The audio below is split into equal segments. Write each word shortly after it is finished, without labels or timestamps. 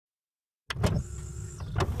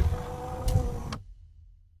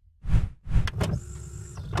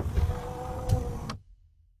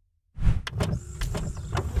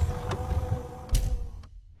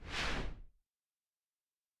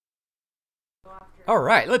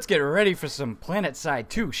Alright, let's get ready for some PlanetSide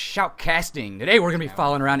 2 shoutcasting. Today we're going to be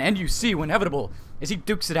following around NUC wInevitable as he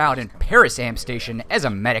dukes it out in Paris Am Station as a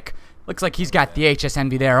medic. Looks like he's got the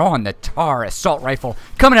HSNV there on the TAR assault rifle.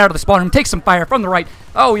 Coming out of the spawn room, takes some fire from the right.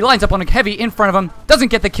 Oh, he lines up on a heavy in front of him. Doesn't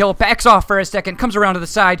get the kill, backs off for a second, comes around to the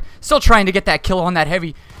side. Still trying to get that kill on that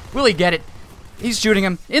heavy. Will he get it? He's shooting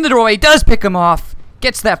him in the doorway, does pick him off.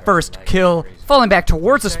 Gets that first kill. Falling back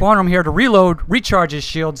towards the spawn room here to reload, recharge his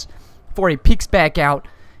shields before he peeks back out.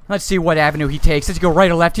 Let's see what avenue he takes. Does he go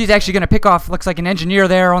right or left? He's actually going to pick off, looks like an engineer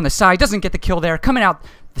there on the side. Doesn't get the kill there. Coming out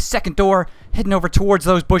the second door, heading over towards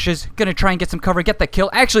those bushes. Going to try and get some cover, get the kill.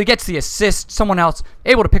 Actually gets the assist. Someone else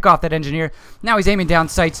able to pick off that engineer. Now he's aiming down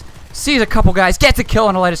sights. Sees a couple guys. Gets a kill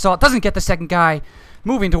on a light assault. Doesn't get the second guy.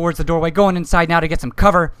 Moving towards the doorway. Going inside now to get some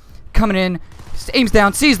cover. Coming in. Aims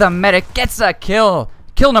down. Sees the medic. Gets a kill.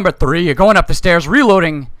 Kill number 3. Going up the stairs.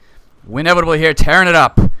 Reloading. wInevitable here. Tearing it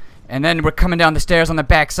up. And then we're coming down the stairs on the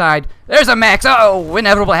back side. There's a Max. Oh,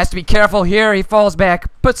 wInevitable has to be careful here. He falls back,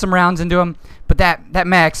 puts some rounds into him. But that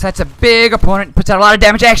Max, that's a big opponent. Puts out a lot of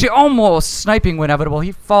damage. Actually, almost sniping wInevitable.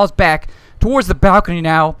 He falls back towards the balcony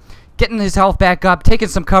now. Getting his health back up, taking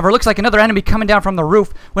some cover. Looks like another enemy coming down from the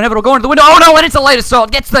roof. wInevitable going to the window. Oh, no, and it's a light assault.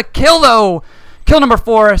 Gets the kill, though. Kill number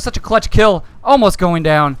 4. Such a clutch kill. Almost going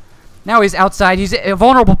down. Now he's outside. He's in a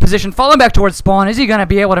vulnerable position. Falling back towards spawn. Is he going to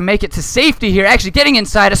be able to make it to safety here? Actually getting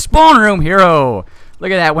inside a spawn room hero.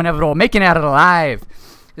 Look at that. wInevitable making it out alive.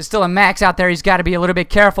 There's still a Max out there. He's got to be a little bit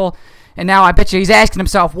careful. And now I bet you he's asking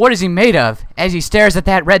himself, what is he made of? As he stares at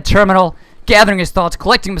that red terminal, gathering his thoughts,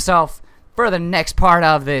 collecting himself for the next part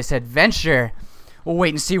of this adventure. We'll wait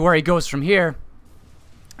and see where he goes from here.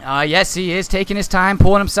 Yes, he is taking his time,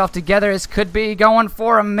 pulling himself together. This could be going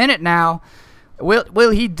for a minute now. Will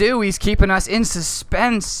he do? He's keeping us in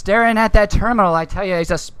suspense, staring at that terminal. I tell you, he's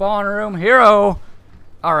a spawn room hero.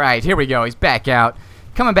 Alright, here we go. He's back out.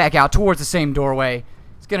 Coming back out towards the same doorway.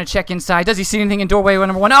 He's going to check inside. Does he see anything in doorway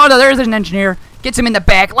number 1? Oh, no, there's an engineer. Gets him in the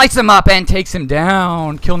back, lights him up, and takes him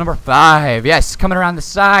down. Kill number 5. Yes, coming around the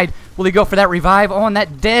side. Will he go for that revive on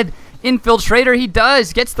that dead infiltrator? He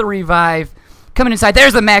does. Gets the revive. Coming inside.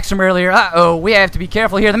 There's the Max from earlier. Uh-oh. We have to be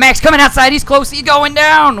careful here. The Max coming outside. He's close. He's going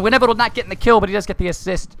down. wInevitable not getting the kill, but he does get the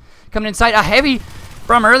assist. Coming inside. A heavy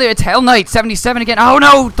from earlier. It's Hell Knight. 77 again. Oh,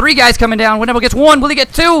 no. 3 guys coming down. wInevitable gets 1. Will he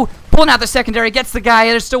get 2? Pulling out the secondary. Gets the guy.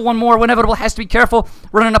 There's still 1 more. wInevitable has to be careful.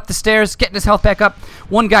 Running up the stairs. Getting his health back up.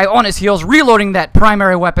 1 guy on his heels. Reloading that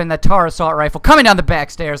primary weapon. That TAR assault rifle. Coming down the back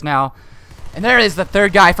stairs now. And there is the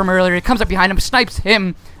 3rd guy from earlier. He comes up behind him. Snipes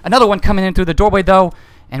him. Another one coming in through the doorway, though.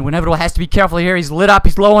 And wInevitable has to be careful here. He's lit up.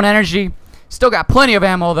 He's low on energy. Still got plenty of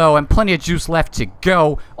ammo, though, and plenty of juice left to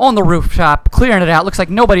go on the rooftop. Clearing it out. Looks like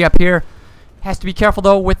nobody up here. Has to be careful,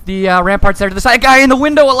 though, with the ramparts there to the side. Guy in the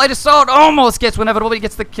window, a light assault. Almost gets wInevitable, but he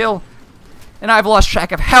gets the kill. And I've lost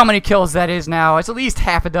track of how many kills that is now. It's at least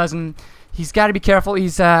half a dozen. He's got to be careful.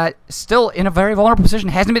 He's still in a very vulnerable position.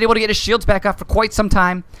 Hasn't been able to get his shields back up for quite some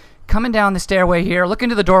time. Coming down the stairway here, looking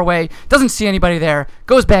to the doorway, doesn't see anybody there,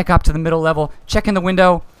 goes back up to the middle level, checking the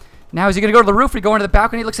window. Now is he going to go to the roof or go into the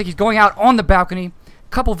balcony? Looks like he's going out on the balcony.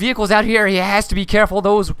 Couple vehicles out here, he has to be careful.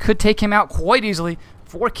 Those could take him out quite easily.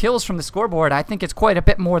 4 kills from the scoreboard. I think it's quite a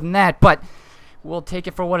bit more than that, but we'll take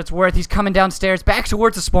it for what it's worth. He's coming downstairs, back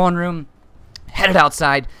towards the spawn room, headed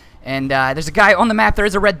outside. And there's a guy on the map. There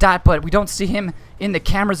is a red dot, but we don't see him in the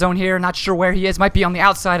camera zone here. Not sure where he is. Might be on the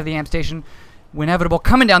outside of the Am Station. wInevitable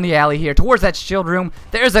coming down the alley here towards that shield room.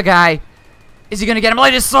 There's a guy. Is he going to get him?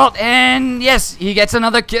 Light assault. And yes, he gets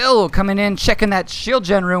another kill. Coming in, checking that shield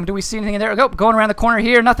gen room. Do we see anything in there? Going around the corner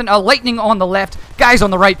here. Nothing. Lightning on the left. Guys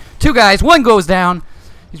on the right. 2 guys. 1 goes down.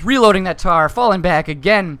 He's reloading that TAR. Falling back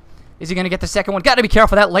again. Is he going to get the second one? Got to be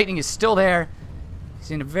careful. That lightning is still there.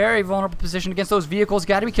 He's in a very vulnerable position against those vehicles.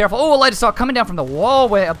 Got to be careful. Oh, a light assault coming down from the wall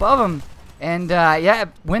way above him. And yeah,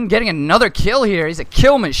 Win getting another kill here. He's a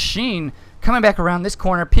kill machine. Coming back around this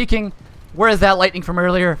corner, peeking. Where is that lightning from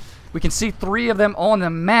earlier? We can see 3 of them on the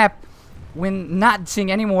map. Win not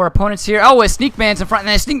seeing any more opponents here. Oh, a Sneak Man's in front, and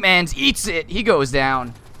then Sneak Man's eats it. He goes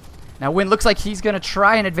down. Now Win looks like he's going to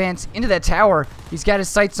try and advance into that tower. He's got his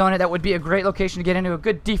sights on it. That would be a great location to get into a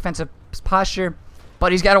good defensive posture.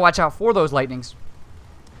 But he's got to watch out for those lightnings.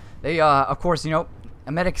 They, of course, you know,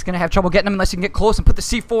 a medic's going to have trouble getting them unless he can get close and put the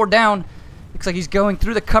C4 down. Looks like he's going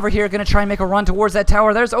through the cover here, going to try and make a run towards that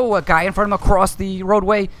tower. There's, oh, a guy in front of him across the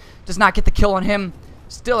roadway. Does not get the kill on him.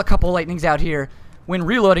 Still a couple lightnings out here. When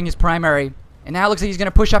reloading his primary. And now it looks like he's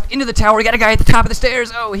going to push up into the tower. We got a guy at the top of the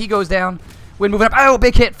stairs. Oh, he goes down. When moving up. Oh,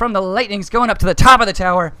 big hit from the lightnings going up to the top of the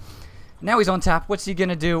tower. Now he's on top. What's he going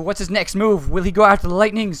to do? What's his next move? Will he go after the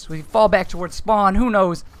lightnings? Will he fall back towards spawn? Who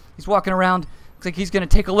knows? He's walking around. Looks like he's going to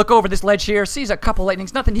take a look over this ledge here. Sees a couple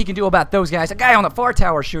lightnings. Nothing he can do about those guys. A guy on the far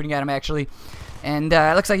tower shooting at him, actually. And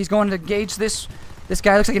it looks like he's going to engage this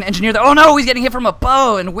guy. Looks like an engineer. Oh, no! He's getting hit from a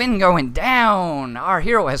bow and wind going down. Our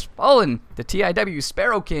hero has fallen. The TIW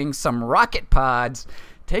Sparrow King. Some rocket pods.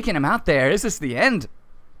 Taking him out there. Is this the end?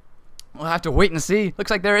 We'll have to wait and see. Looks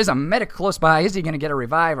like there is a medic close by. Is he going to get a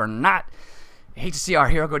revive or not? I hate to see our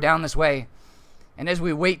hero go down this way. And as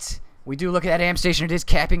we wait, we do look at that amp station. It is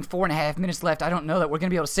capping. 4.5 minutes left. I don't know that we're going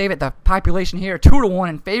to be able to save it. The population here, 2-1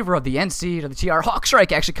 in favor of the NC to the TR.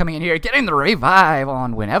 Hawkstrike actually coming in here, getting the revive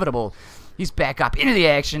on wInevitable. He's back up into the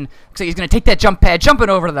action. Looks like he's going to take that jump pad, jumping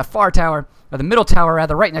over to the far tower, or the middle tower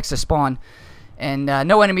rather, right next to spawn. And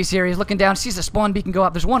no enemies here. He's looking down, sees the spawn beacon go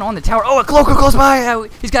up. There's one on the tower. Oh, a cloaker close by.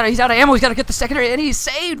 He's out of ammo. He's got to get the secondary, and he's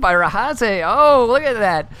saved by Rahaze. Oh, look at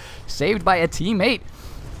that. Saved by a teammate.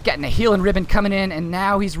 Getting a healing ribbon coming in, and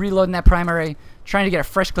now he's reloading that primary, trying to get a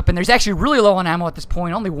fresh clip in there. He's actually really low on ammo at this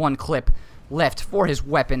point. Only one clip left for his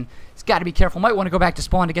weapon. He's got to be careful. Might want to go back to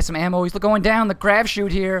spawn to get some ammo. He's going down the grav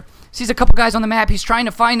chute here. Sees a couple guys on the map. He's trying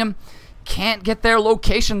to find them. Can't get their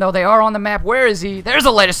location, though. They are on the map. Where is he? There's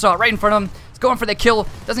a light assault right in front of him. He's going for the kill.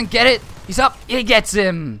 Doesn't get it. He's up. He gets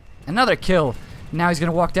him. Another kill. Now he's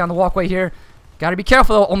going to walk down the walkway here. Got to be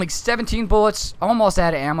careful, though. Only 17 bullets. Almost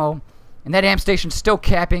out of ammo. And that amp station's still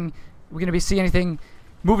capping. We're going to be seeing anything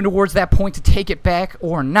moving towards that point to take it back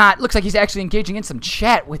or not. Looks like he's actually engaging in some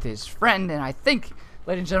chat with his friend. And I think,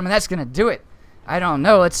 ladies and gentlemen, that's going to do it. I don't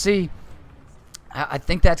know. Let's see. I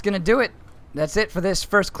think that's going to do it. That's it for this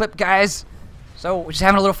first clip, guys. So, we're just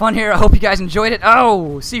having a little fun here. I hope you guys enjoyed it.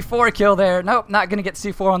 Oh, C4 kill there. Nope, not going to get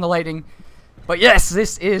C4 on the lighting. But yes,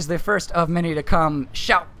 this is the first of many to come.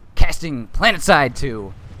 Shoutcasting PlanetSide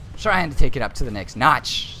 2. Trying to take it up to the next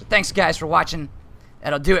notch. So thanks, guys, for watching.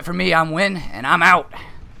 That'll do it for me. I'm Win, and I'm out.